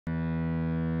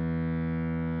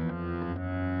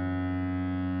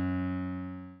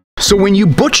So when you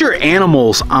butcher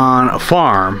animals on a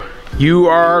farm, you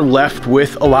are left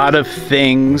with a lot of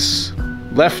things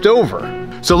left over.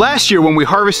 So last year when we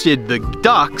harvested the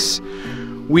ducks,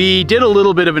 we did a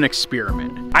little bit of an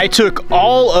experiment. I took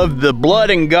all of the blood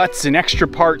and guts and extra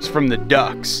parts from the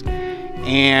ducks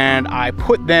and I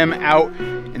put them out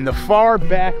in the far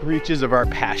back reaches of our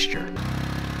pasture.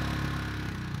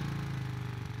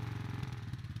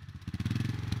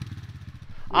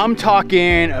 I'm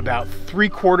talking about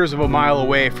 3/4 of a mile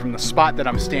away from the spot that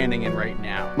I'm standing in right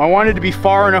now. I wanted to be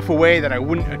far enough away that I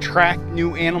wouldn't attract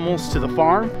new animals to the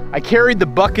farm. I carried the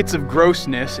buckets of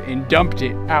grossness and dumped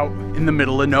it out in the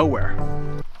middle of nowhere.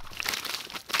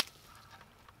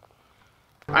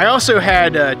 I also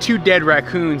had 2 dead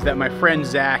raccoons that my friend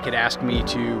Zach had asked me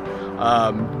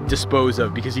to dispose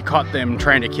of because he caught them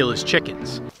trying to kill his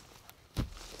chickens.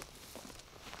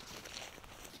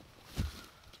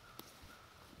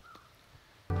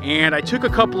 And I took a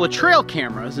couple of trail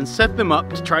cameras and set them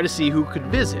up to try to see who could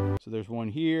visit. So there's one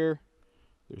here,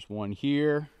 there's one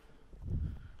here,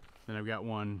 then I've got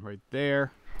one right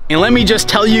there. And let me just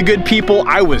tell you good people,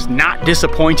 I was not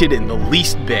disappointed in the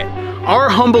least bit. Our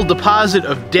humble deposit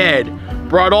of dead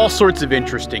brought all sorts of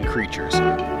interesting creatures.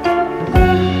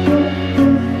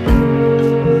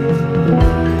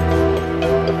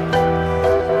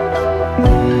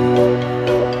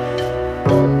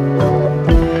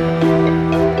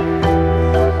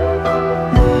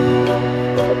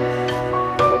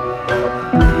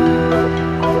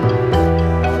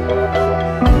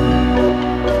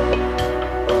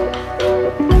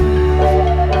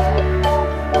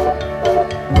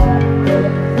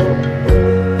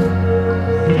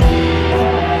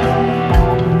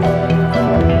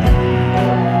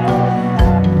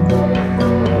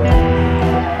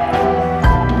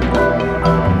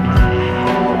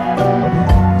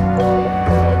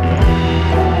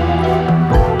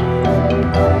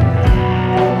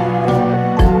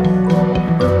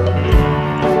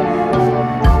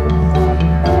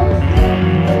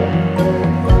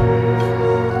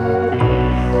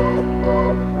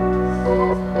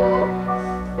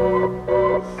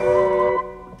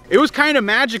 It was kind of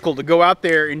magical to go out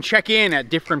there and check in at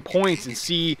different points and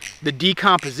see the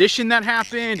decomposition that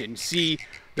happened and see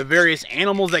the various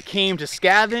animals that came to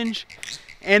scavenge.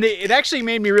 And it actually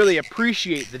made me really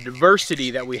appreciate the diversity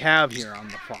that we have here on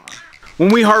the farm. When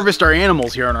we harvest our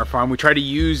animals here on our farm, we try to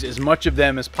use as much of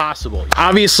them as possible.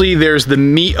 Obviously, there's the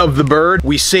meat of the bird.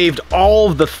 We saved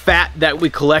all of the fat that we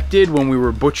collected when we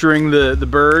were butchering the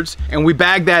birds, and we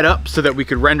bagged that up so that we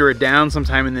could render it down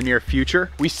sometime in the near future.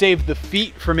 We saved the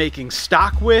feet for making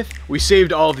stock with. We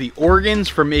saved all of the organs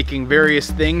for making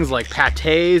various things like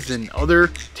pâtés and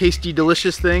other tasty,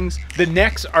 delicious things. The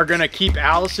necks are gonna keep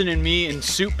Allison and me in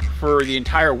soup for the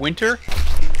entire winter.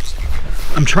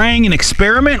 I'm trying an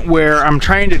experiment where I'm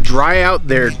trying to dry out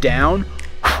their down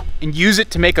and use it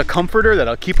to make a comforter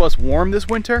that'll keep us warm this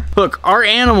winter. Look, our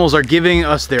animals are giving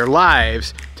us their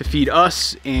lives to feed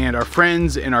us and our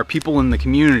friends and our people in the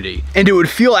community. And it would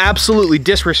feel absolutely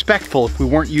disrespectful if we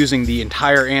weren't using the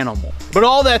entire animal. But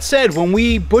all that said, when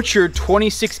we butchered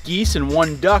 26 geese and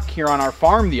 1 duck here on our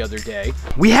farm the other day,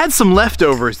 we had some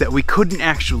leftovers that we couldn't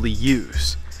actually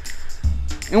use.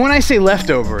 And when I say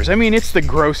leftovers, I mean it's the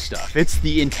gross stuff. It's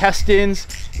the intestines,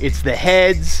 it's the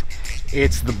heads,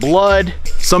 it's the blood.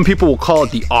 Some people will call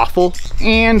it the offal.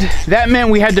 And that meant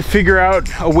we had to figure out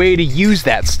a way to use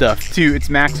that stuff to its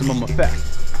maximum effect.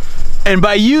 And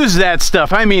by use that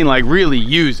stuff, I mean like really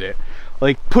use it.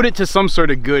 Like put it to some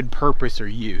sort of good purpose or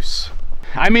use.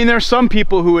 I mean, there's some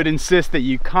people who would insist that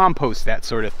you compost that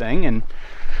sort of thing, and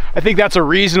I think that's a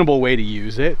reasonable way to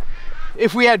use it.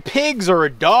 If we had pigs or a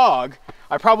dog,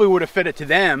 I probably would have fed it to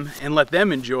them and let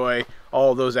them enjoy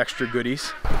all those extra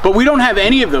goodies. But we don't have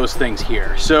any of those things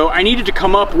here, so I needed to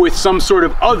come up with some sort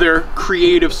of other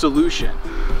creative solution.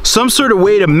 Some sort of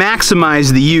way to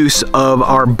maximize the use of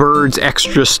our birds'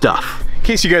 extra stuff. In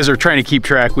case you guys are trying to keep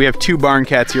track, we have 2 barn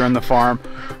cats here on the farm.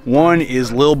 One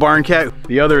is Lil Barn Cat,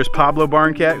 the other is Pablo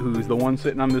Barn Cat, who's the one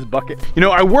sitting on this bucket. You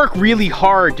know, I work really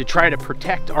hard to try to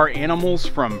protect our animals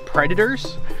from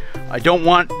predators. I don't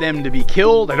want them to be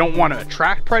killed, I don't want to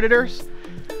attract predators,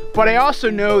 but I also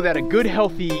know that a good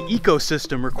healthy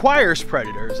ecosystem requires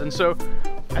predators, and so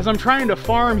as I'm trying to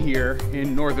farm here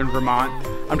in northern Vermont,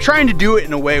 I'm trying to do it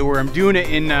in a way where I'm doing it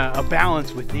in a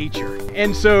balance with nature.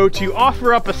 And so to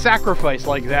offer up a sacrifice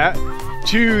like that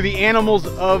to the animals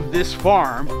of this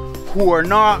farm, who are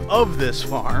not of this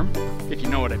farm, if you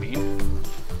know what I mean,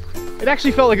 it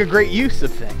actually felt like a great use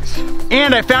of things.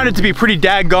 And I found it to be pretty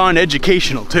daggone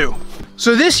educational too.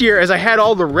 So this year, as I had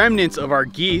all the remnants of our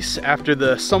geese after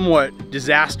the somewhat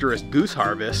disastrous goose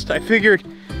harvest, I figured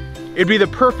it'd be the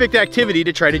perfect activity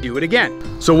to try to do it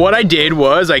again. So what I did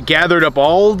was I gathered up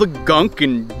all the gunk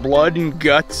and blood and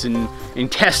guts and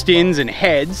intestines and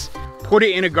heads, put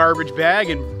it in a garbage bag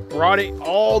and brought it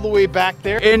all the way back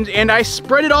there. And I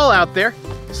spread it all out there,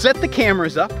 set the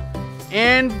cameras up,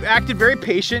 and acted very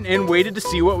patient and waited to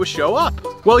see what would show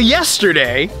up. Well,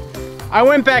 yesterday, I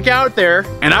went back out there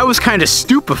and I was kind of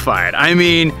stupefied. I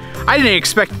mean, I didn't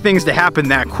expect things to happen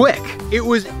that quick. It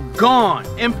was gone,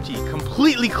 empty,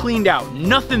 completely cleaned out,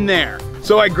 nothing there.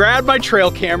 So I grabbed my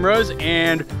trail cameras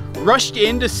and rushed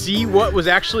in to see what was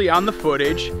actually on the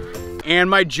footage, and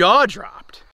my jaw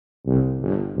dropped.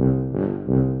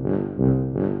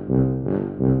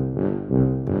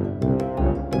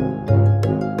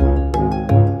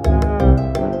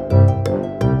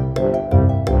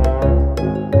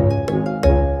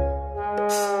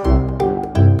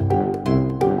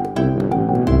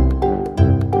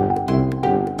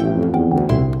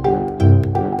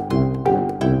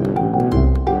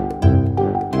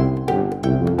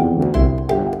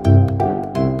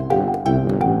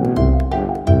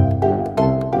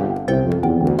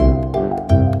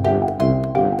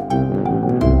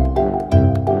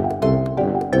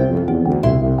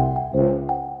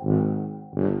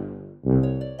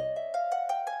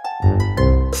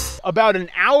 About an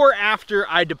hour after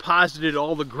I deposited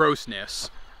all the grossness,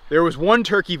 there was one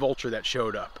turkey vulture that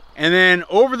showed up. And then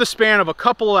over the span of a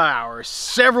couple of hours,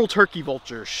 several turkey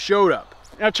vultures showed up.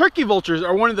 Now, turkey vultures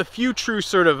are one of the few true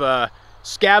sort of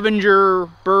scavenger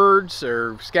birds,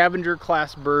 or scavenger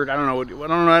class bird. I don't know.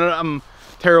 I'm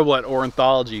terrible at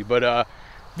ornithology, but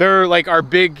they're like our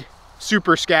big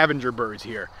super scavenger birds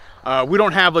here. We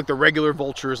don't have like the regular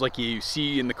vultures like you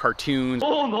see in the cartoons.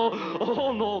 Oh no,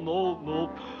 oh no, no,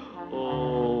 no.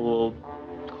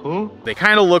 They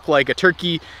kind of look like a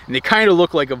turkey and they kind of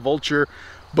look like a vulture,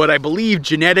 but I believe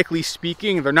genetically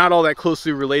speaking, they're not all that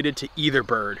closely related to either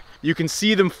bird. You can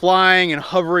see them flying and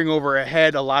hovering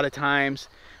overhead a lot of times,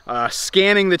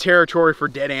 scanning the territory for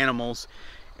dead animals.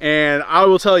 And I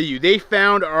will tell you, they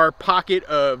found our pocket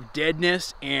of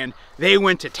deadness and they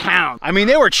went to town. I mean,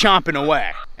 they were chomping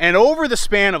away. And over the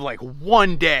span of like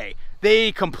one day,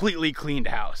 they completely cleaned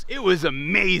house. It was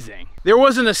amazing. There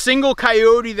wasn't a single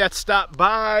coyote that stopped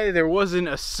by. There wasn't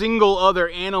a single other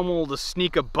animal to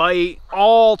sneak a bite.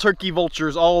 All turkey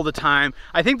vultures all the time.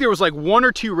 I think there was like 1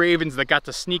 or 2 ravens that got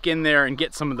to sneak in there and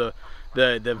get some of the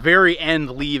very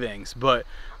end leavings. But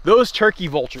those turkey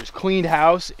vultures cleaned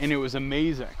house and it was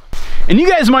amazing. And you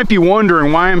guys might be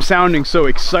wondering why I'm sounding so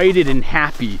excited and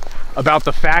happy about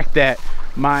the fact that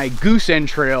my goose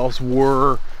entrails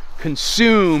were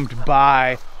consumed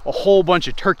by a whole bunch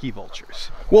of turkey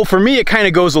vultures. Well, for me, it kind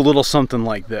of goes a little something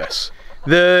like this.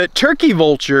 The turkey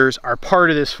vultures are part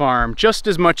of this farm just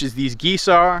as much as these geese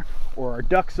are, or our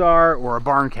ducks are, or our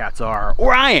barn cats are,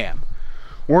 or I am.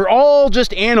 We're all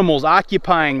just animals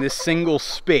occupying this single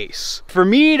space. For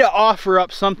me to offer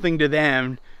up something to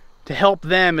them to help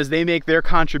them as they make their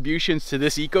contributions to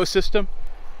this ecosystem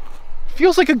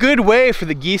feels like a good way for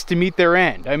the geese to meet their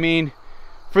end. I mean,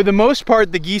 for the most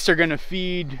part, the geese are going to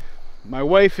feed my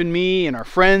wife and me and our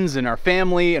friends and our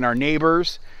family and our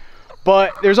neighbors.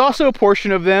 But there's also a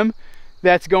portion of them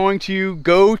that's going to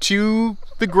go to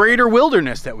the greater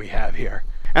wilderness that we have here.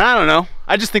 And I don't know,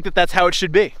 I just think that that's how it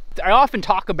should be. I often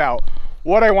talk about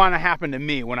what I want to happen to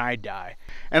me when I die.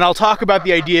 And I'll talk about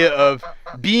the idea of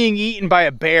being eaten by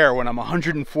a bear when I'm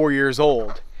 104 years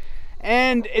old.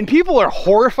 And people are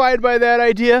horrified by that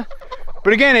idea.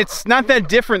 But again, it's not that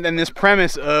different than this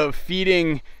premise of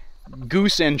feeding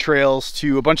goose entrails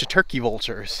to a bunch of turkey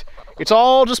vultures. It's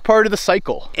all just part of the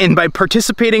cycle. And by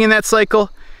participating in that cycle,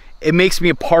 it makes me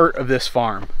a part of this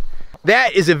farm.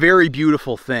 That is a very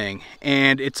beautiful thing,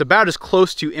 and it's about as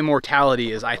close to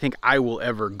immortality as I think I will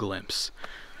ever glimpse.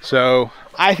 So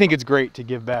I think it's great to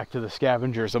give back to the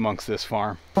scavengers amongst this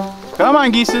farm. Come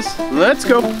on, geeses, let's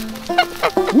go.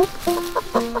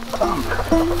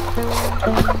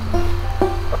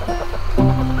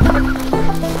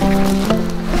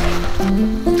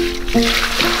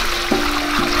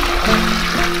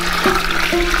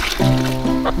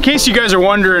 In case you guys are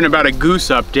wondering about a goose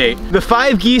update, the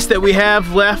 5 geese that we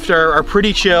have left are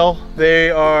pretty chill. They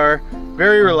are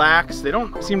very relaxed. They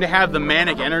don't seem to have the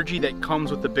manic energy that comes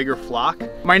with the bigger flock.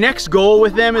 My next goal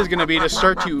with them is going to be to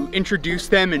start to introduce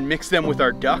them and mix them with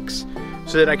our ducks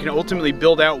so that I can ultimately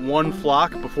build out one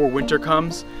flock before winter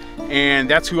comes. And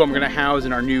that's who I'm going to house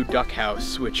in our new duck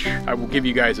house, which I will give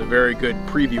you guys a very good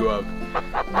preview of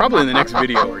probably in the next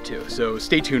video or two. So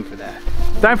stay tuned for that.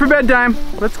 Time for bedtime.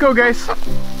 Let's go, guys.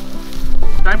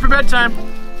 Time for bedtime.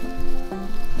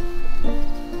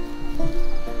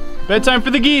 Bedtime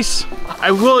for the geese.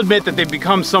 I will admit that they've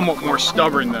become somewhat more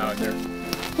stubborn though. They're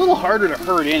a little harder to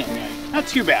herd in at night. Not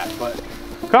too bad, but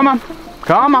come on,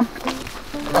 come on.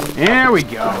 There we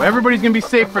go. Everybody's gonna be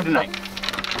safe for tonight.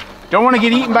 Don't want to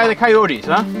get eaten by the coyotes,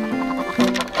 huh?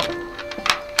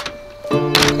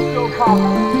 Go,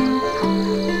 Papa.